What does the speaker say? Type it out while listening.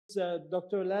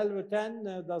Dr. Lal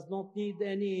Rutan does not need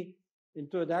any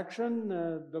introduction.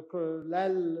 Dr.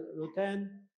 Lal Rutan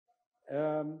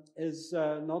is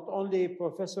not only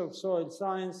professor of soil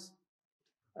science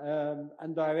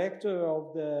and director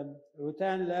of the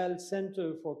Rutan Lal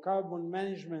Center for Carbon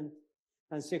Management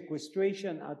and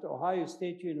Sequestration at Ohio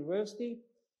State University,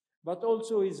 but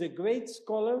also is a great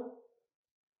scholar,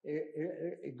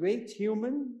 a great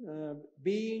human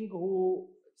being who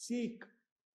seek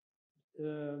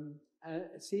and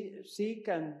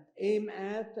aim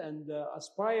at and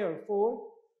aspire for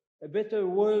a better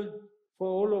world for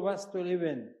all of us to live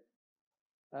in.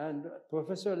 And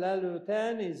Professor Lal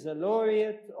Rutan is a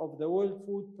laureate of the World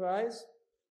Food Prize,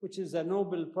 which is a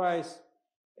Nobel Prize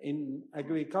in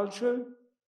Agriculture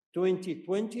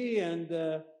 2020.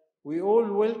 And we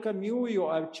all welcome you. You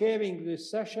are chairing this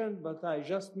session, but I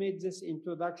just made this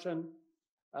introduction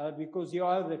because you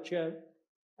are the chair,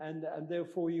 and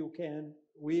therefore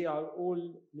we are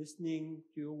all listening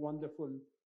to your wonderful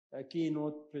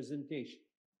keynote presentation.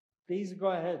 Please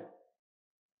go ahead.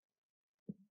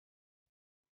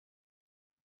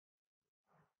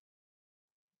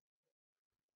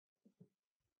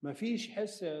 ما فيش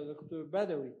حس يا دكتور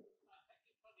بدوي.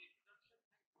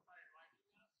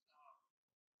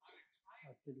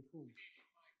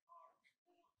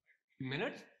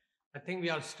 Minutes. I think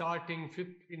we are starting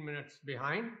 15 minutes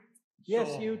behind.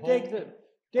 Yes, so you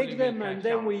take them and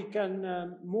then we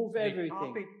can move everything. The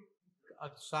topic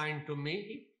assigned to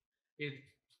me is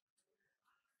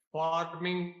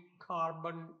farming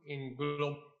carbon in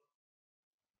global.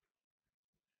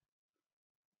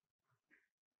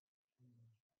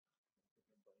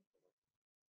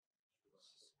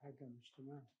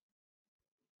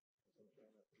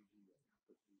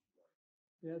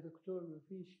 يا دكتور ما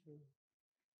فيش.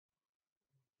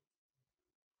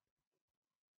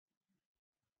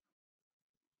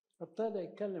 ابتدى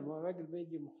يتكلم هو الراجل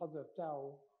بيدي المحاضرة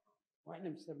بتاعه واحنا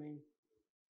مستمعين.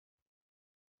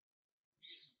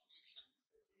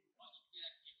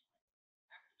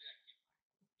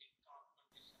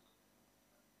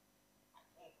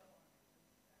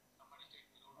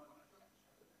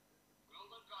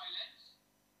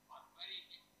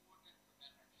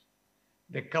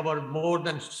 They cover more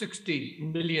than 60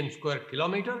 million square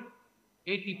kilometers.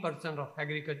 80% of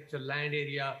agricultural land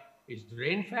area is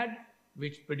rain-fed,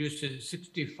 which produces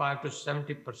 65 to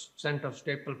 70% of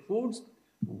staple foods.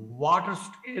 Water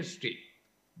scarcity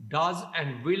does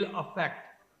and will affect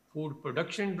food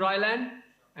production in dry land,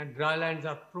 and dry lands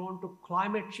are prone to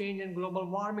climate change, and global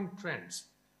warming trends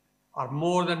are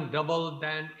more than double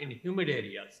than in humid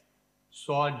areas.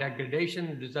 Soil degradation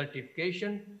and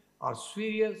desertification are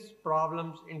serious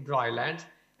problems in dry lands,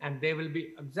 and they will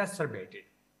be exacerbated.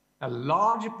 A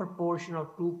large proportion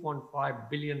of 2.5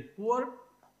 billion poor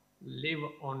live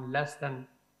on less than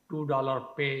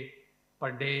 $2 pay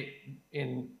per day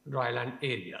in dryland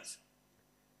areas.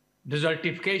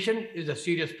 Desertification is a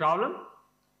serious problem.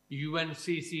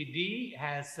 UNCCD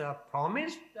has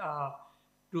promised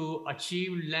to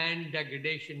achieve land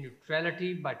degradation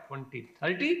neutrality by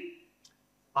 2030.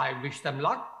 I wish them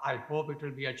luck. I hope it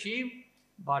will be achieved,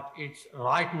 but it's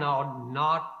right now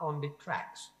not on the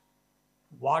tracks.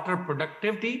 Water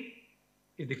productivity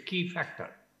is the key factor.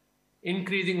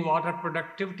 Increasing water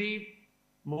productivity,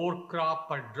 more crop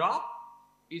per drop,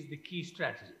 is the key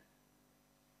strategy.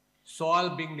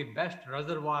 Soil being the best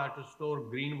reservoir to store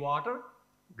green water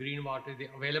is the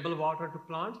available water to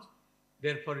plants.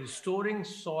 Therefore, restoring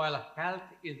soil health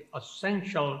is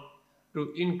essential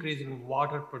to increasing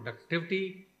water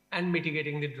productivity and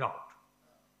mitigating the drought.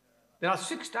 There are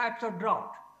 6 types of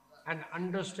drought, and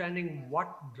understanding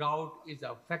what drought is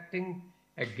affecting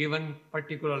a given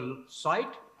particular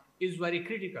site is very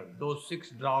critical. Those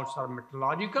 6 droughts are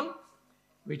meteorological,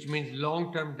 which means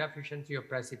long-term deficiency of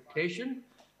precipitation;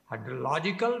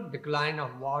 hydrological, decline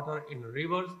of water in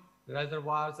rivers,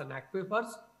 reservoirs, and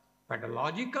aquifers;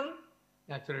 pedological,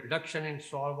 that's a reduction in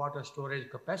saltwater storage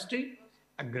capacity;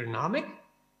 agronomic,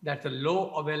 that's a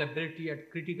low availability at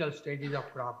critical stages of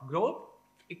crop growth;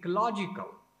 ecological,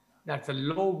 that's a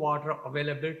low water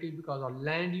availability because of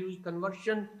land use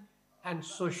conversion; and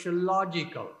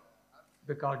sociological,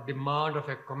 because demand of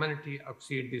a community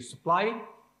exceeds the supply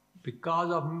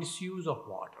because of misuse of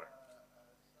water.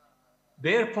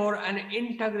 Therefore, an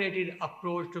integrated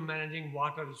approach to managing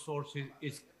water resources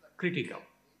is critical.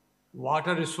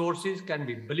 Water resources can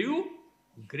be blue,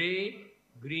 gray,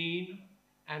 green,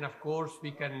 and of course,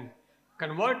 we can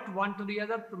convert one to the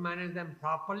other to manage them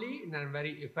properly in a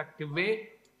very effective way.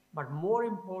 But more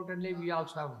importantly, we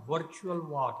also have virtual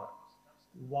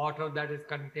water that is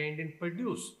contained in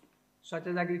produce, such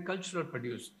as agricultural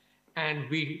produce. and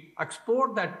we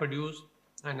export that produce,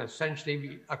 and essentially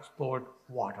we export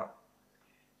water.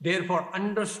 Therefore,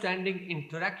 understanding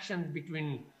interaction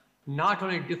between not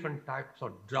only different types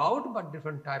of drought, but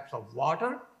different types of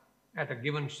water at a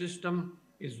given system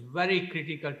is very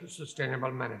critical to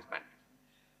sustainable management.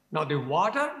 Now, the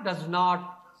water does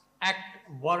not act,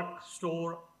 work,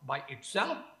 store by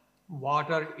itself.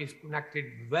 Water is connected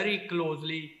very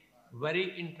closely, very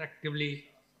interactively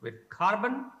with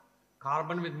carbon,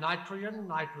 carbon with nitrogen,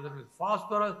 nitrogen with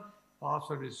phosphorus,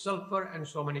 phosphorus with sulfur, and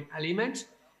so many elements.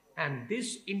 And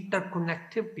this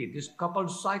interconnectivity, this coupled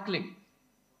cycling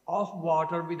of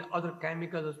water with other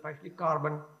chemicals, especially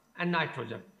carbon and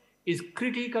nitrogen, is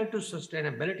critical to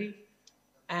sustainability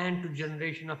and to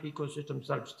generation of ecosystem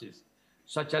services,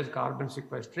 such as carbon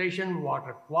sequestration,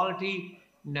 water quality,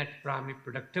 net primary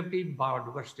productivity,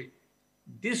 biodiversity.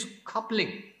 This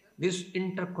coupling, this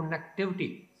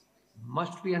interconnectivity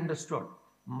must be understood,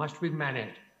 must be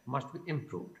managed, must be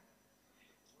improved.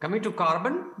 Coming to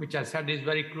carbon, which I said is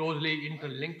very closely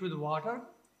interlinked with water,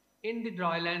 in the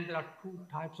dry land there are two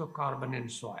types of carbon in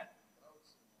soil.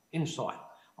 In soil,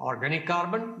 organic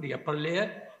carbon, the upper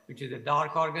layer, which is the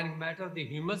dark organic matter, the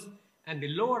humus, and the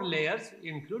lower layers,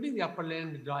 including the upper layer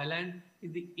in the dry land,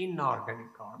 is the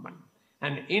inorganic carbon.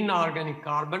 And inorganic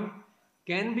carbon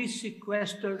can be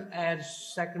sequestered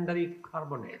as secondary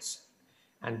carbonates.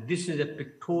 And this is a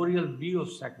pictorial view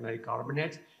of secondary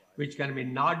carbonates, which can be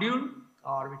nodule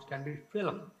or which can be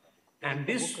film. And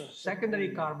this secondary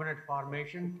carbonate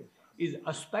formation is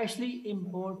especially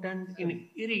important in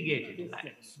irrigated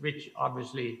lands, which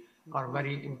obviously are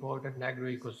very important in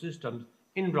agroecosystems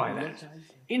in dry lands.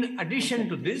 In addition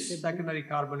to this secondary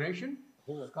carbonation,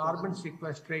 carbon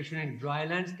sequestration in dry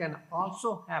lands can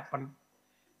also happen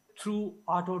through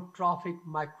autotrophic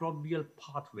microbial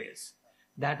pathways.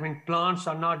 That means plants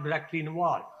are not directly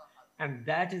involved. And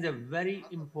that is a very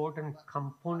important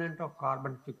component of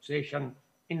carbon fixation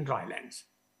in dry lands.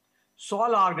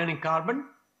 Soil organic carbon,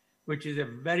 which is a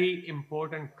very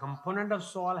important component of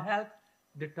soil health,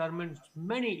 determines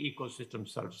many ecosystem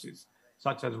services,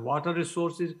 such as water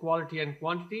resources, quality and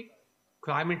quantity,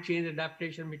 climate change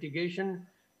adaptation mitigation,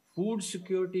 food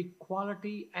security,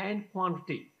 quality and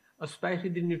quantity, especially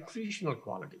the nutritional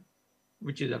quality,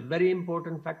 which is a very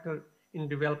important factor in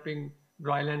developing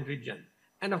dryland region.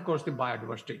 And of course, the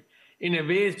biodiversity. In a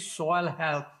way, soil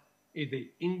health is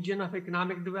the engine of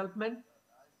economic development,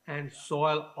 and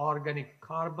soil organic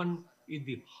carbon is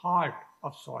the heart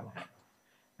of soil health.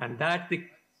 And that's the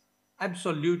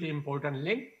absolutely important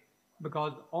link,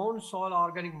 because on soil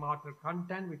organic matter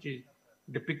content, which is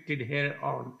depicted here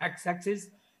on x-axis,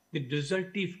 the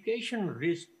desertification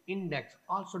risk index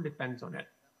also depends on it.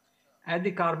 As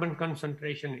the carbon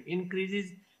concentration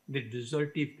increases, the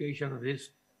desertification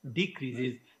risk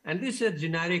decreases, and this is a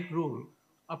generic rule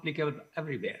applicable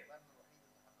everywhere.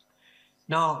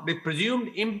 Now, the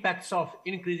presumed impacts of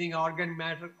increasing organic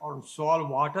matter on soil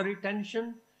water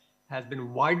retention has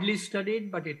been widely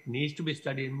studied, but it needs to be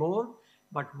studied more.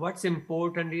 But what's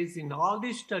important is in all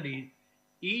these studies,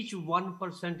 each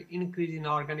 1% increase in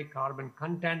organic carbon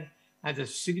content has a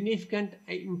significant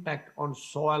impact on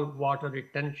soil water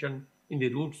retention in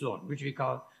the root zone, which we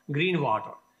call green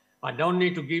water. I don't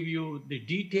need to give you the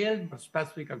details, but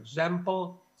specific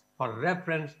example for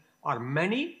reference are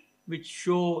many which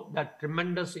show that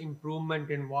tremendous improvement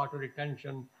in water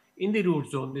retention in the root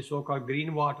zone, the so-called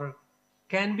green water,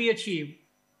 can be achieved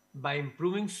by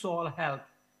improving soil health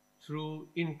through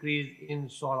increase in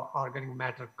soil organic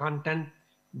matter content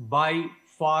by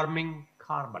farming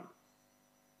carbon.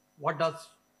 What does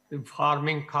the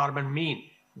farming carbon mean?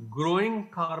 Growing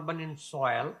carbon in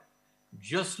soil,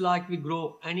 just like we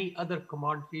grow any other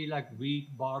commodity like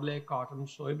wheat, barley, cotton,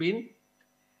 soybean,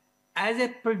 as a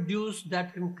produce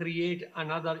that can create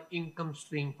another income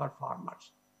stream for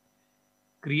farmers.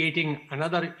 Creating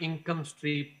another income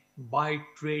stream by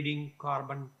trading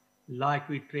carbon like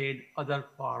we trade other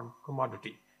farm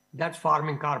commodity. That's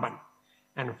farming carbon.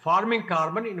 And farming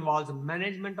carbon involves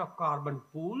management of carbon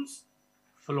pools,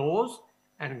 flows,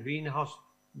 and greenhouse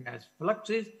gas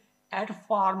fluxes at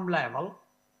farm level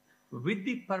with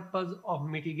the purpose of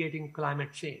mitigating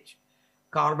climate change.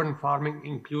 Carbon farming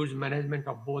includes management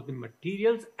of both the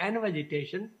materials and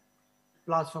vegetation,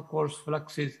 plus of course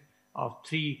fluxes of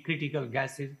three critical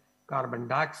gases: carbon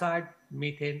dioxide,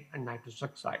 methane, and nitrous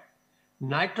oxide.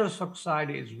 Nitrous oxide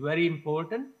is very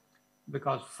important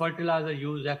because fertilizer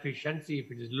use efficiency,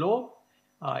 if it is low,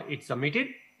 it's emitted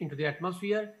into the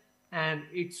atmosphere, and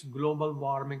its global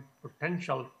warming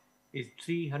potential is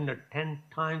 310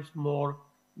 times more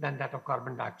than that of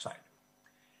carbon dioxide.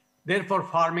 Therefore,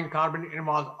 farming carbon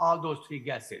involves all those three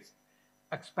gases.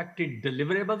 expected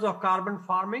deliverables of carbon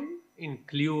farming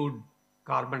include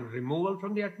carbon removal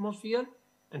from the atmosphere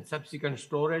and subsequent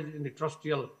storage in the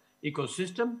terrestrial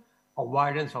ecosystem,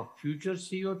 avoidance of future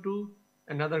CO2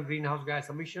 and other greenhouse gas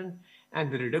emissions,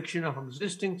 and the reduction of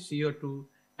existing CO2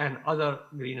 and other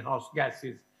greenhouse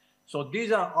gases. So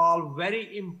these are all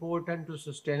very important to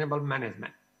sustainable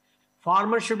management.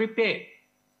 Farmers should be paid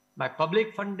by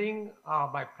public funding,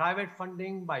 by private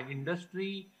funding, by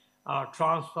industry,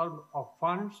 transfer of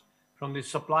funds from the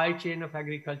supply chain of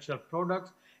agricultural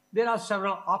products. There are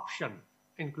several options,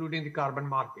 including the carbon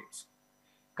markets.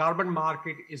 Carbon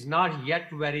market is not yet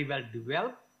very well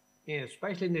developed,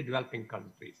 especially in the developing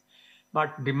countries.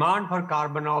 But demand for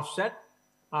carbon offset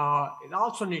it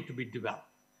also needs to be developed.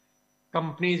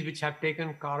 Companies which have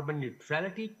taken carbon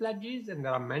neutrality pledges, and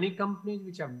there are many companies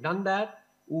which have done that,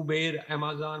 Uber,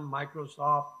 Amazon,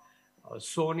 Microsoft,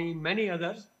 Sony, many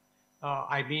others,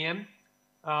 IBM,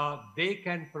 they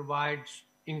can provide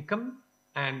income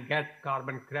and get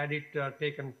carbon credit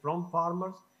taken from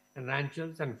farmers and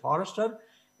ranchers and foresters.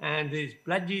 And these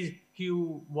pledges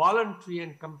queue voluntary,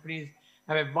 and companies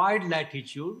have a wide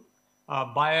latitude.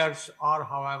 Buyers are,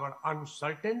 however,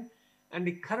 uncertain, and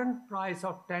the current price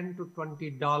of $10 to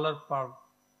 $20 per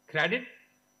credit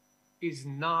is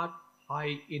not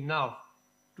high enough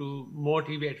to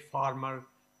motivate farmers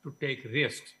to take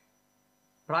risks.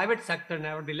 Private sector,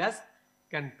 nevertheless,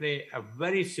 can play a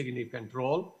very significant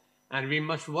role, and we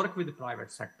must work with the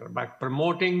private sector. By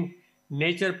promoting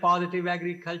nature-positive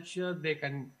agriculture, they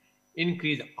can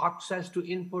increase access to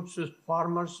inputs to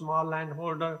farmers, small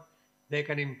landholders. They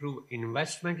can improve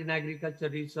investment in agriculture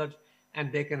research,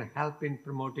 and they can help in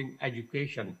promoting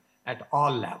education at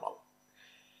all levels.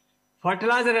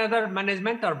 Fertilizer and other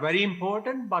management are very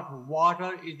important, but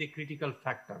water is the critical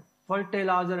factor.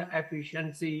 Fertilizer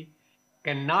efficiency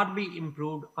cannot be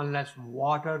improved unless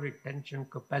water retention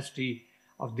capacity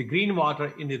of the green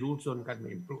water in the root zone can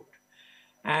be improved.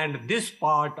 And this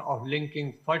part of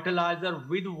linking fertilizer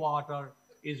with water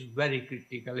is very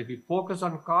critical. If we focus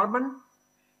on carbon,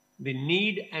 the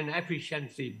need and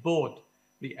efficiency, both,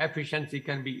 the efficiency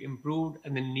can be improved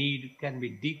and the need can be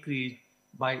decreased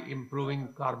by improving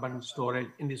carbon storage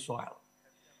in the soil.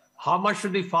 How much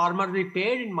should the farmer be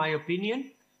paid? In my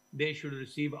opinion, they should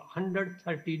receive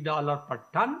 $130 per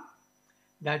ton.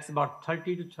 That's about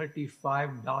 $30 to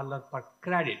 $35 per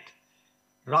credit.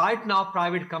 Right now,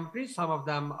 private companies, some of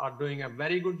them are doing a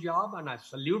very good job, and I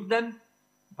salute them,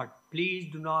 but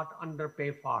please do not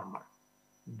underpay farmers.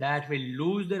 That will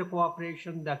lose their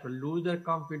cooperation, that will lose their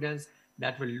confidence,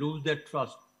 that will lose their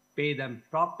trust. Pay them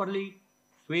properly,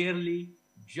 fairly,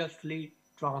 justly,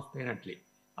 transparently.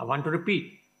 I want to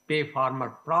repeat, pay farmer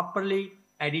properly,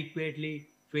 adequately,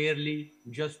 fairly,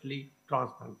 justly,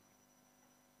 transparently.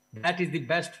 That is the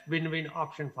best win-win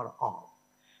option for all.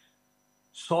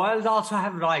 Soils also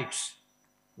have rights.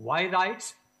 Why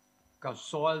rights? Because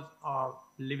soils are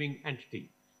living entity.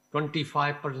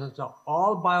 25% of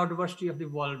all biodiversity of the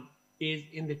world is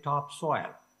in the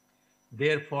topsoil.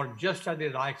 Therefore, just as the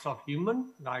rights of human,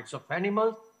 rights of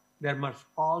animals, there must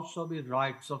also be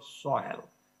rights of soil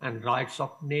and rights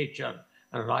of nature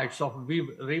and rights of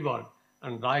river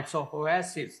and rights of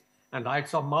oasis and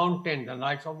rights of mountains and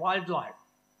rights of wildlife.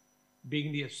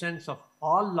 Being the essence of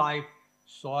all life,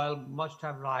 soil must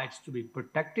have rights to be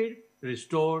protected,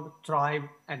 restored, thrive,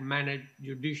 and managed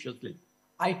judiciously.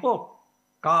 I hope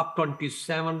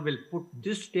COP27 will put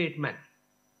this statement: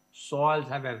 soils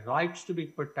have a rights to be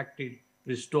protected,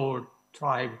 restored,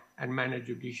 thrive, and managed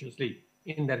judiciously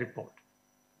in the report.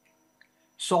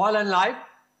 Soil and life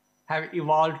have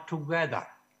evolved together.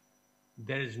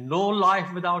 There is no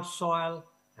life without soil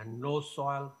and no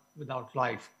soil without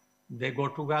life. They go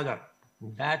together.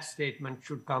 That statement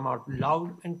should come out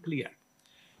loud and clear.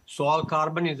 Soil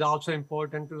carbon is also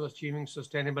important to achieving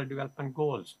sustainable development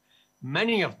goals.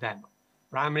 Many of them,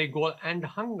 primary goal, end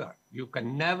hunger. You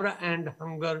can never end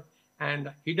hunger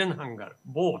and hidden hunger,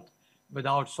 both,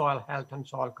 without soil health and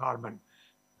soil carbon.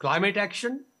 Climate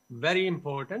action, very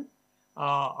important.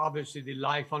 Obviously, the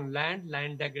life on land,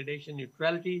 land degradation,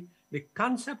 neutrality. The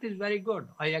concept is very good.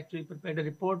 I actually prepared a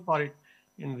report for it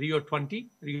in Rio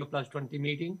Plus 20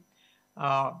 meeting.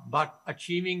 But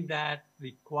achieving that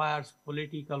requires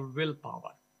political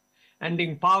willpower.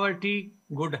 Ending poverty,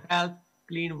 good health,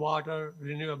 clean water,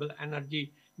 renewable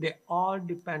energy, they all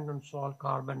depend on soil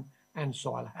carbon and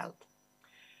soil health.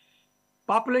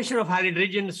 Population of arid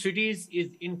region cities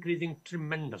is increasing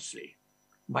tremendously.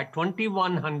 By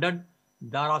 2100,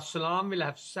 Dar es Salaam will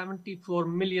have 74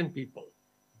 million people.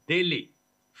 Delhi,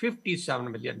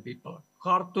 57 million people.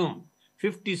 Khartoum,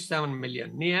 57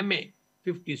 million. Niamey,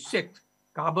 56.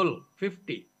 Kabul,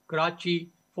 50. Karachi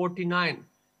 49,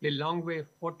 Lilongwe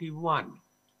 41,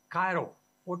 Cairo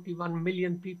 41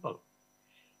 million people.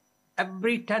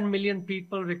 Every 10 million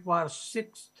people require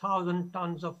 6,000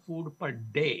 tons of food per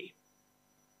day.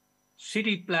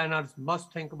 City planners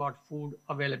must think about food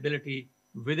availability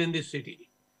within the city.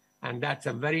 And that's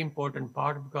a very important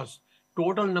part, because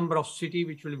total number of city,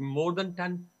 which will be more than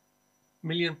 10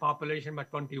 million population by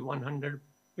 2100,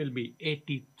 will be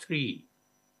 83.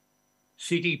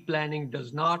 City planning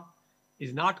is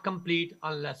not complete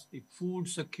unless the food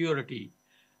security,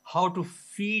 how to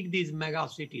feed these mega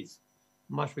cities,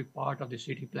 must be part of the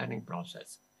city planning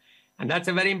process. And that's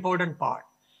a very important part.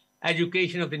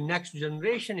 Education of the next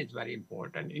generation is very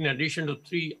important. In addition to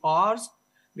 3 R's,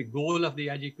 the goal of the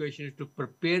education is to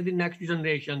prepare the next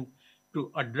generation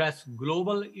to address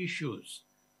global issues,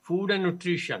 food and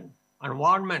nutrition,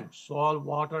 environment, soil,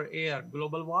 water, air,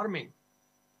 global warming,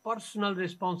 personal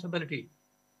responsibility.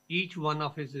 Each one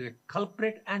of us is a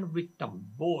culprit and victim,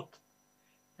 both.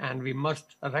 And we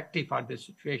must rectify this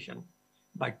situation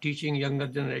by teaching younger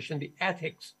generation the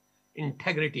ethics,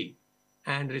 integrity,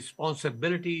 and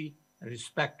responsibility,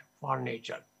 respect for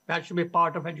nature. That should be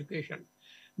part of education.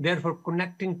 Therefore,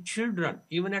 connecting children,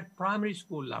 even at primary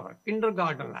school level,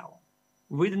 kindergarten level,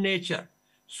 with nature,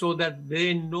 so that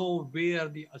they know where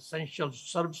the essential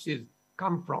services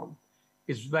come from,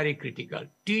 is very critical.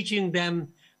 Teaching them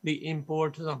the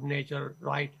importance of nature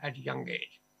right at young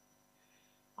age.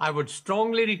 I would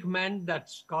strongly recommend that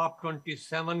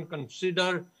COP27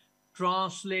 consider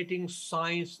translating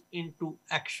science into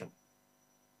action.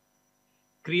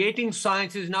 Creating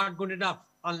science is not good enough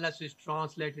unless it's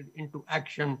translated into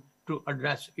action to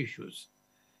address issues.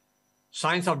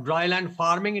 Science of dryland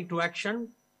farming into action,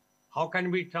 how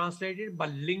can we translate it? By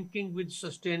linking with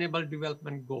sustainable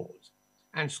development goals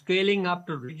and scaling up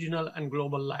to regional and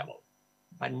global level,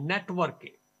 by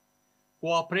networking,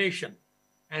 cooperation,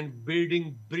 and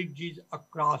building bridges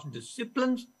across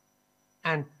disciplines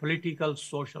and political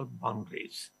social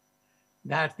boundaries.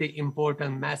 That's the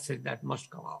important message that must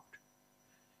come out.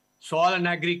 Soil and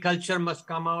agriculture must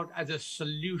come out as a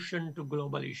solution to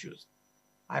global issues.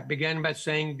 I began by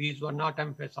saying these were not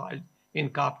emphasized in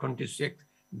COP26.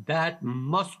 That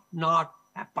must not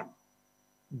happen.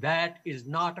 That is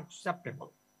not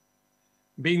acceptable.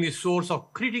 Being the source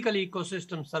of critical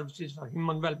ecosystem services for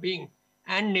human well-being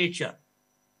and nature,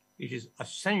 it is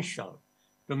essential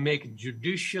to make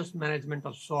judicious management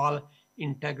of soil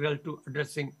integral to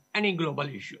addressing any global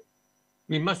issue.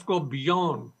 We must go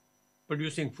beyond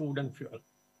producing food and fuel.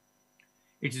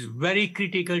 It is very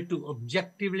critical to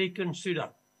objectively consider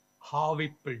how we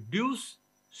produce,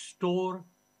 store,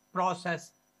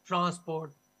 process,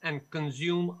 transport, and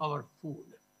consume our food.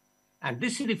 And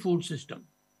this is the food system.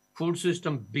 Food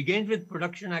system begins with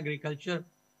production agriculture,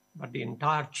 but the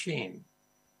entire chain,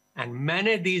 and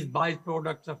manage these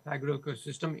byproducts of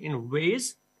agro-ecosystem in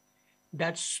ways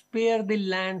that spare the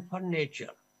land for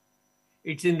nature.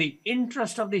 It's in the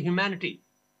interest of the humanity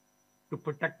to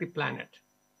protect the planet,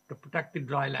 to protect the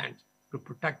dry lands, to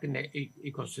protect the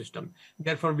ecosystem.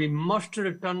 Therefore, we must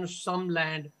return some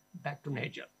land back to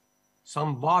nature,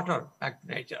 some water back to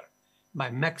nature, by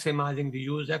maximizing the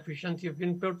use efficiency of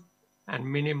input and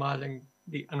minimizing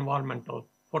the environmental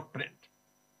footprint.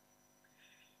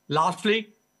 Lastly,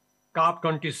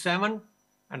 COP27,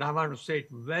 and I want to say it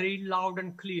very loud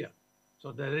and clear,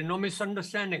 so there is no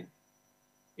misunderstanding.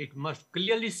 It must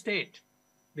clearly state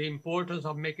the importance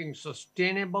of making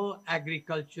sustainable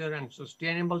agriculture and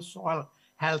sustainable soil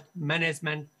health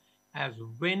management as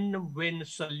win-win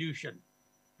solution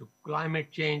to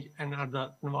climate change and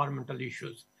other environmental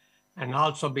issues, and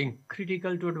also being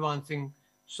critical to advancing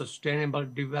sustainable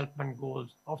development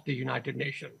goals of the United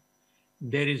Nations.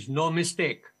 There is no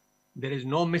mistake. There is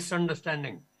no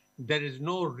misunderstanding. There is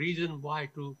no reason why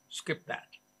to skip that.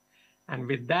 And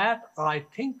with that, I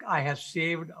think I have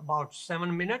saved about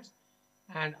 7 minutes,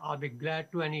 and I'll be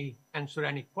glad to answer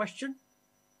any question.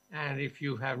 And if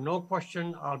you have no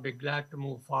question, I'll be glad to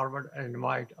move forward and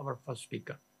invite our first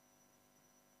speaker.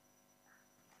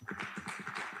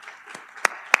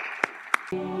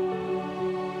 Thank you.